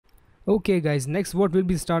Okay guys, next what we'll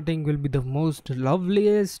be starting will be the most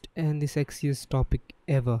loveliest and the sexiest topic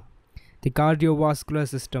ever, the cardiovascular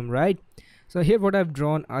system, right? So here what I've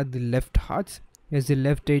drawn are the left hearts. Here's the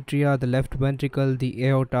left atria, the left ventricle, the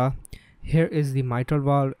aorta. Here is the mitral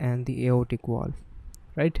valve and the aortic valve,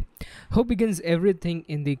 right? How begins everything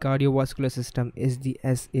in the cardiovascular system is the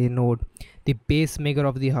SA node, the pacemaker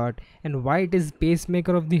of the heart. And why it is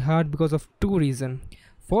pacemaker of the heart? Because of two reasons.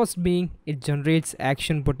 First being it generates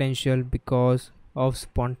action potential because of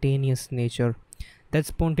spontaneous nature. That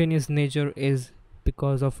spontaneous nature is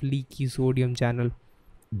because of leaky sodium channel.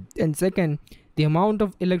 And second, the amount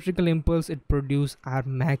of electrical impulse it produces are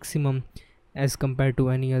maximum as compared to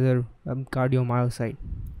any other cardiomyocyte,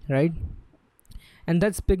 right? And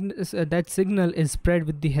that signal is spread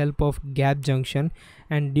with the help of gap junction,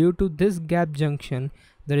 and due to this gap junction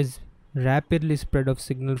there is rapidly spread of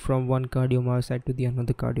signal from one cardiomyocyte to the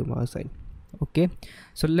another cardiomyocyte. Okay,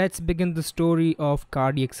 so let's begin the story of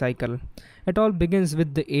cardiac cycle. It all begins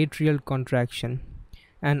with the atrial contraction,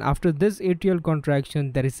 and after this atrial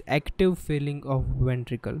contraction there is active filling of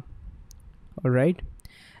ventricle. All right,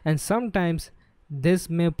 and sometimes this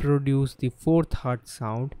may produce the fourth heart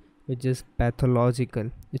sound, which is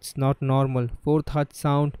pathological. It's not normal. Fourth heart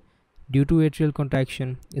sound due to atrial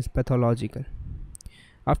contraction is pathological.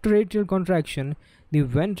 After atrial contraction, the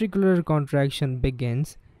ventricular contraction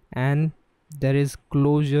begins and there is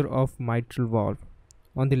closure of mitral valve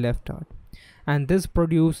on the left heart, and this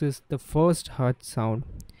produces the first heart sound,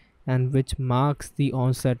 and which marks the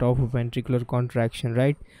onset of ventricular contraction,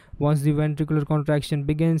 right? Once the ventricular contraction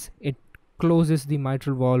begins, it closes the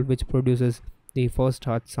mitral valve, which produces the first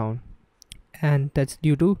heart sound, and that's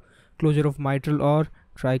due to closure of mitral or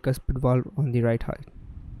tricuspid valve on the right heart.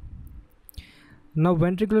 Now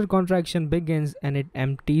ventricular contraction begins and it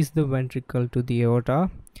empties the ventricle to the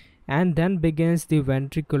aorta, and then begins the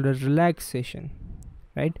ventricular relaxation,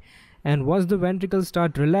 right? And once the ventricles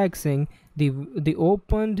start relaxing, the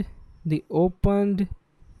opened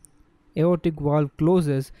aortic valve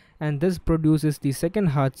closes, and this produces the second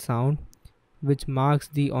heart sound, which marks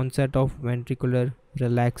the onset of ventricular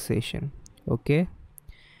relaxation. Okay,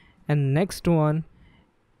 and next one,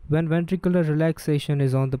 when ventricular relaxation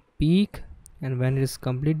is on the peak and when it is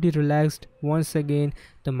completely relaxed, once again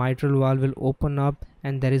the mitral valve will open up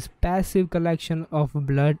and there is passive collection of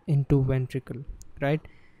blood into ventricle, right?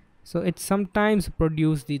 So it sometimes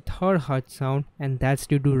produces the third heart sound, and that's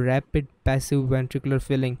due to rapid passive ventricular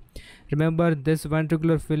filling. Remember, this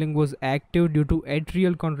ventricular filling was active due to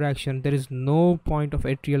atrial contraction. There is no point of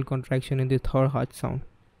atrial contraction in the third heart sound.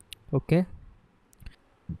 Okay,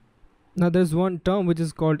 now there's one term which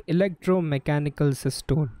is called electromechanical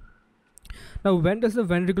systole. Now when does the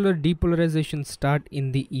ventricular depolarization start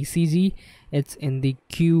in the ECG? It's in the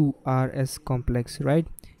QRS complex, right?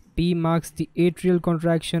 P marks the atrial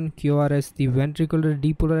contraction, QRS the ventricular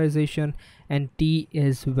depolarization, and T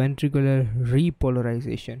is ventricular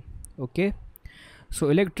repolarization. Okay, so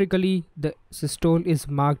electrically the systole is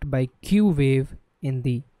marked by Q wave in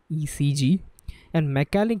the ECG, and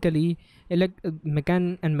mechanically the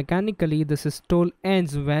systole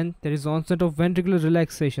ends when there is onset of ventricular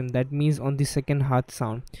relaxation, that means on the second heart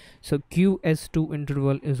sound. So QS2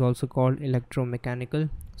 interval is also called electromechanical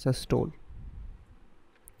systole.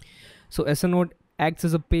 So SA node acts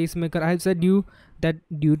as a pacemaker. I have said you that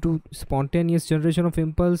due to spontaneous generation of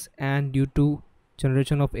impulse and due to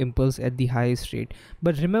generation of impulse at the highest rate.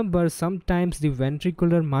 But remember, sometimes the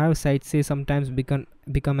ventricular myocytes sometimes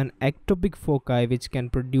become an ectopic foci, which can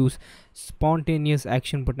produce spontaneous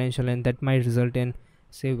action potential, and that might result in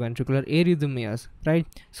say ventricular arrhythmias, right?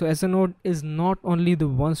 So SA node is not only the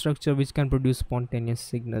one structure which can produce spontaneous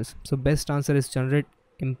signals. So best answer is generate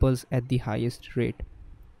impulse at the highest rate.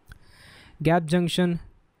 Gap junction,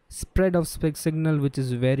 spread of signal which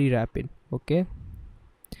is very rapid. Okay,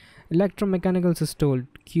 electromechanical systole,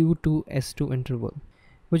 Q2S2 interval.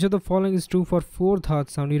 Which of the following is true for fourth heart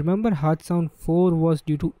sound? You remember heart sound 4 was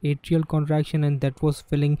due to atrial contraction, and that was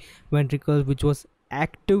filling ventricles, which was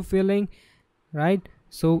active filling, right?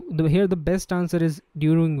 So here the best answer is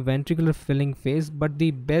during ventricular filling phase, but the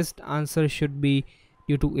best answer should be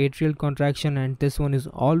due to atrial contraction, and this one is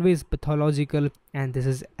always pathological, and this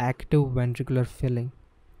is active ventricular filling.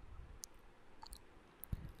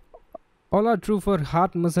 All are true for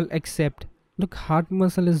heart muscle except, look, heart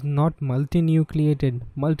muscle is not multinucleated.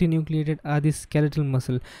 Multinucleated are the skeletal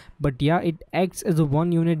muscle, but yeah, it acts as a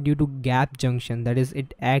one unit due to gap junction, that is,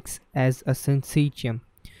 it acts as a syncytium,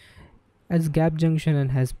 as gap junction,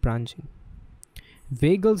 and has branching.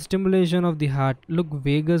 Vagal stimulation of the heart. Look,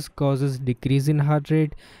 vagus causes decrease in heart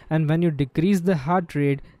rate, and when you decrease the heart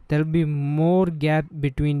rate, there will be more gap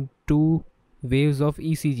between 2 waves of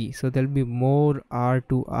ECG. So there'll be more R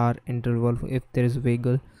to R interval if there is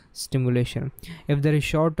vagal stimulation. If there is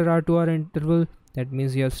shorter R to R interval, that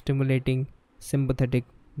means you are stimulating sympathetic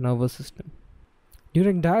nervous system.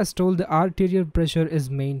 During diastole, the arterial pressure is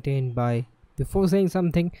maintained by, before saying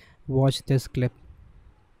something, watch this clip.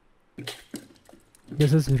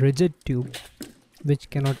 This is rigid tube which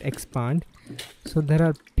cannot expand. So there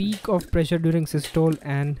are peak of pressure during systole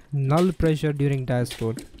and null pressure during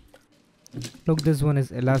diastole. Look, this one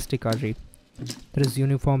is elastic artery. There is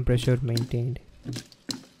uniform pressure maintained.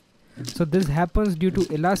 So this happens due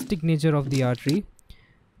to elastic nature of the artery.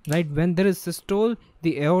 Right, when there is systole,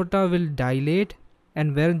 the aorta will dilate,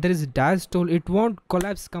 and when there is diastole, it won't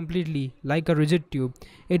collapse completely like a rigid tube.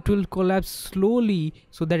 It will collapse slowly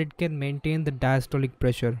so that it can maintain the diastolic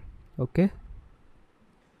pressure. Okay.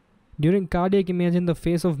 During cardiac, imagine the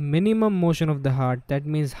phase of minimum motion of the heart. That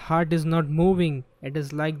means heart is not moving. It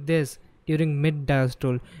is like this during mid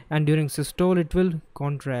diastole, and during systole it will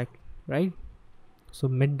contract, right? So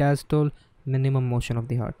mid diastole, minimum motion of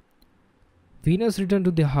the heart. Venous return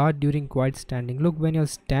to the heart during quiet standing. Look, when you're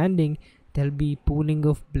standing, there'll be pooling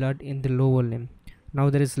of blood in the lower limb.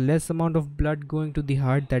 Now there is less amount of blood going to the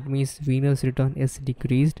heart. That means venous return is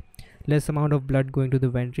decreased. Less amount of blood going to the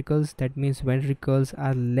ventricles. That means ventricles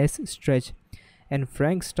are less stretched. And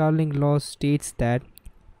Frank-Starling law states that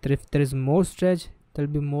if there is more stretch, there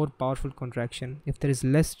will be more powerful contraction. If there is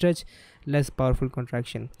less stretch, less powerful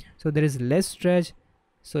contraction. So there is less stretch,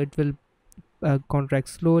 so it will contract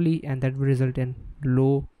slowly, and that will result in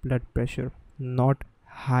low blood pressure, not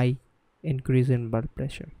high increase in blood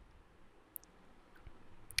pressure.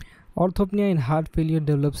 Orthopnea in heart failure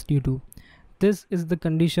develops due to, this is the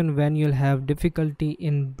condition when you'll have difficulty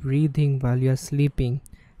in breathing while you're sleeping.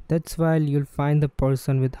 That's why you'll find the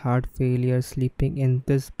person with heart failure sleeping in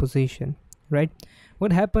this position, right?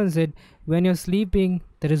 What happens is, when you're sleeping,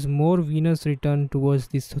 there is more venous return towards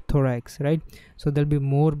the thorax, right? So there'll be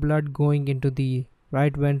more blood going into the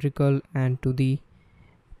right ventricle and to the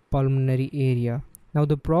pulmonary area. Now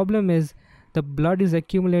the problem is, the blood is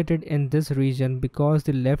accumulated in this region because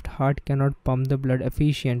the left heart cannot pump the blood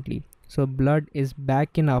efficiently. So blood is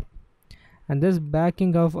backing up, and this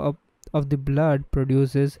backing up of the blood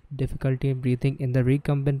produces difficulty in breathing in the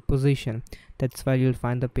recumbent position. That's why you'll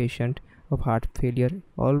find the patient of heart failure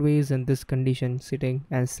always in this condition, sitting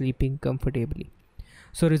and sleeping comfortably.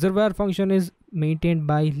 So reservoir function is maintained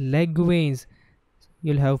by leg veins.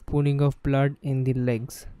 You'll have pooling of blood in the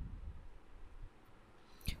legs.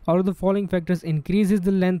 All of the following factors increases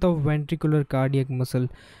the length of ventricular cardiac muscle.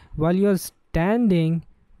 While you are standing,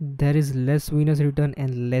 there is less venous return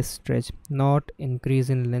and less stretch, not increase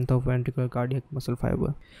in length of ventricular cardiac muscle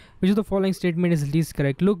fiber. Which of the following statement is least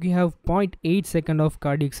correct? Look, you have 0.8 second of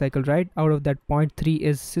cardiac cycle, right? Out of that, 0.3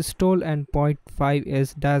 is systole and 0.5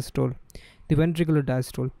 is diastole, the ventricular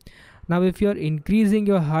diastole. Now if you are increasing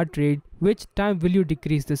your heart rate, which time will you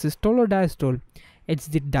decrease, the systole or diastole? It's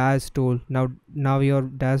the diastole. Now your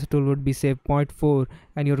diastole would be say 0.4,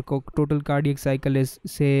 and your total cardiac cycle is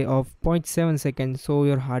say of 0.7 seconds, so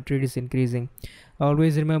your heart rate is increasing.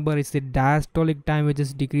 Always remember, it's the diastolic time which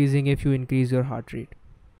is decreasing if you increase your heart rate.